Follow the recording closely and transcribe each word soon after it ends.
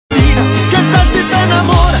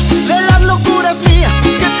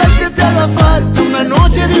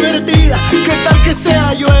¿Qué tal que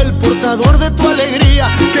sea yo el portador de tu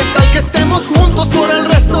alegría? ¿Qué tal que estemos juntos por el